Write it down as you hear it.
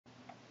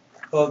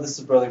Hello, this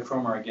is Brother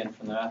Cromer again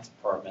from the Math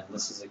Department.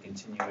 This is a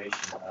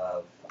continuation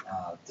of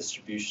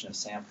distribution of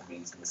sample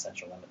means in the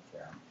central limit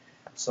theorem.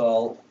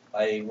 So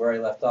where I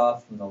left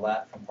off from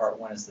part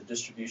one is the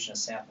distribution of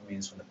sample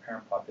means when the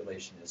parent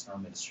population is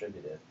normally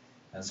distributed.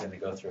 I was going to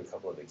go through a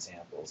couple of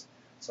examples.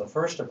 So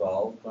first of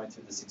all, going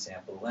through this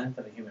example, the length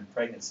of a human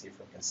pregnancy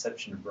from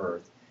conception to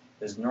birth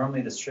is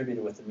normally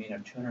distributed with a mean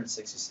of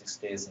 266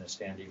 days and a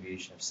standard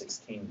deviation of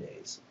 16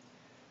 days.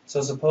 So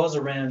suppose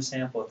a random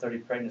sample of 30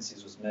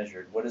 pregnancies was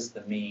measured. What is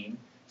the mean,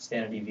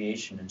 standard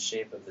deviation, and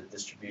shape of the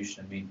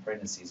distribution of mean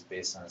pregnancies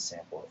based on a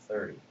sample of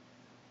 30?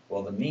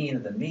 Well, the mean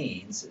of the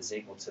means is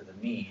equal to the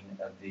mean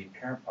of the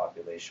parent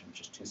population,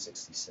 which is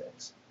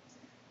 266.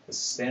 The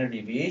standard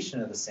deviation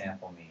of the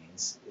sample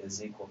means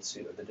is equal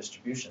to, or the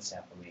distribution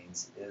sample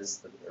means is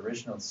the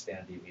original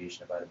standard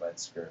deviation divided by the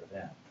square root of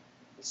n.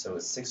 So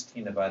it's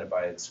 16 divided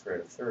by the square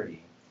root of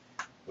 30,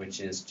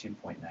 which is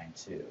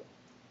 2.92.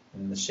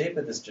 And the shape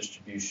of this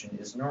distribution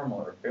is normal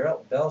or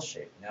bell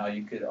shaped. Now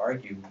you could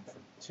argue for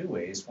two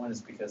ways. One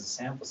is because the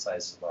sample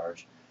size is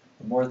large.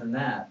 But more than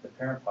that, the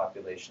parent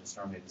population is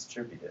normally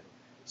distributed.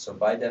 So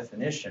by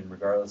definition,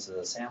 regardless of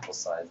the sample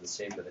size, the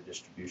shape of the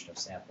distribution of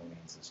sample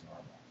means is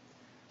normal.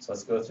 So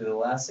let's go through the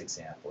last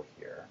example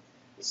here.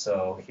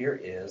 So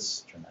here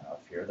is, turn that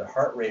off here, the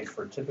heart rate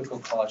for a typical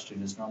college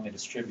student is normally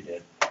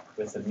distributed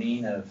with a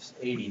mean of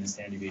 80 and a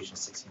standard deviation of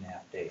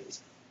 16.5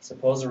 days.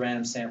 Suppose a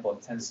random sample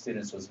of 10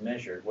 students was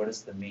measured. What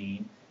is the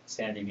mean,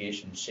 standard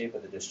deviation, and shape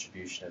of the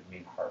distribution of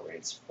mean heart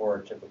rates for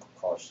a typical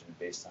college student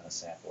based on a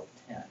sample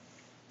of 10?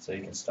 So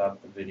you can stop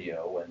the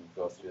video and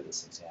go through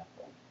this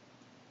example.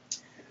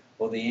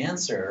 Well, the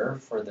answer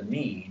for the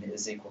mean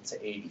is equal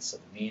to 80. So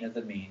the mean of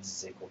the means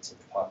is equal to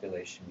the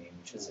population mean,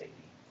 which is 80.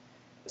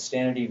 The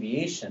standard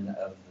deviation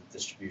of the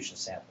distribution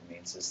sample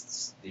means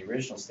is the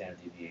original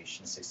standard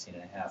deviation,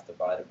 16.5,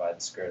 divided by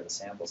the square root of the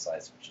sample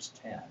size, which is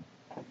 10.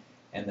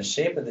 And the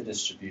shape of the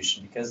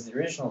distribution, because the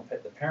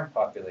parent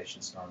population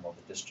is normal,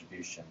 the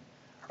distribution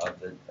of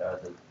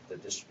the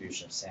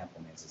distribution of sample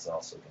means is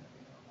also going to be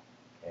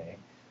normal. Okay.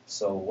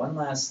 So one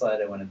last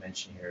slide I want to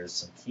mention here is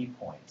some key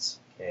points.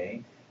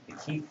 Okay. The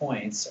key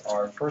points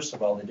are, first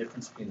of all, the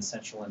difference between the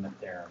central limit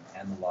theorem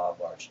and the law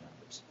of large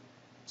numbers.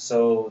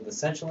 So the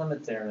central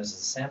limit theorem is as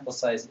the sample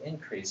size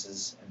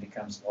increases and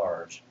becomes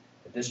large,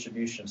 the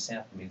distribution of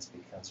sample means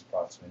becomes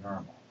approximately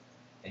normal.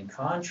 In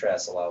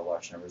contrast, the law of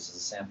large numbers is the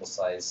sample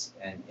size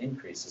and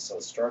increases, so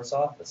it starts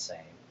off the same.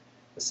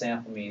 The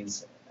sample mean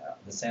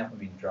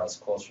draws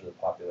closer to the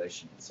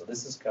population mean. So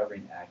this is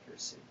covering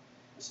accuracy.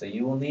 So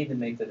you will need to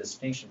make the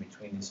distinction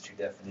between these two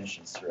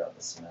definitions throughout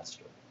the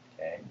semester.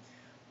 Okay.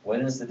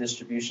 When is the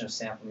distribution of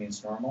sample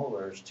means normal?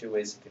 Well, there's two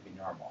ways it could be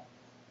normal.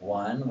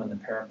 One, when the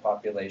parent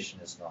population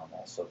is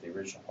normal, so if the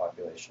original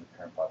population,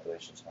 parent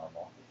population is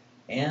normal,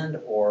 and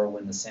or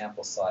when the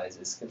sample size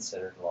is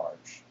considered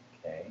large.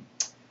 Okay.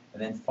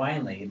 And then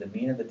finally, the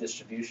mean of the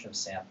distribution of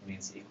sample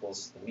means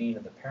equals the mean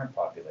of the parent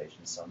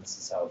population, so this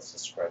is how it's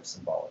described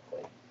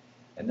symbolically.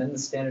 And then the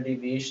standard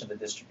deviation of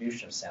the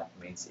distribution of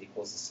sample means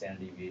equals the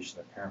standard deviation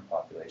of the parent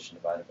population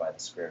divided by the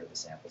square root of the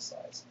sample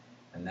size.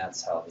 And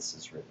that's how this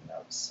is written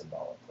out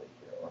symbolically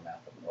here,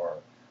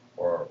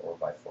 or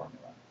by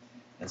formula.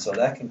 And so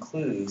that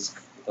concludes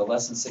the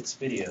Lesson 6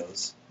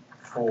 videos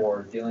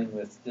for dealing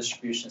with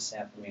distribution of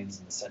sample means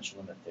and the central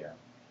limit theorem.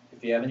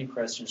 If you have any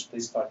questions,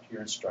 please talk to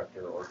your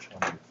instructor or to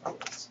one of your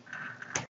colleagues.